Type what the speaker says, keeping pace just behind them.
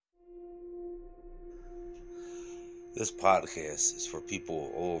This podcast is for people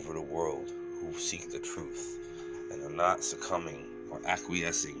all over the world who seek the truth and are not succumbing or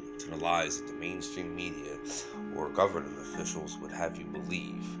acquiescing to the lies that the mainstream media or government officials would have you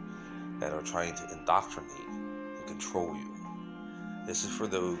believe, that are trying to indoctrinate and control you. This is for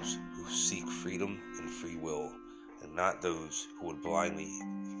those who seek freedom and free will, and not those who would blindly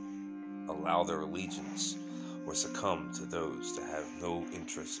allow their allegiance or succumb to those that have no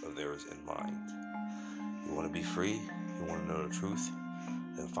interest of theirs in mind. You want to be free? You want to know the truth?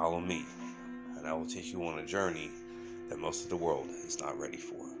 Then follow me, and I will take you on a journey that most of the world is not ready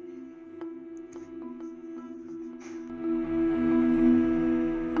for.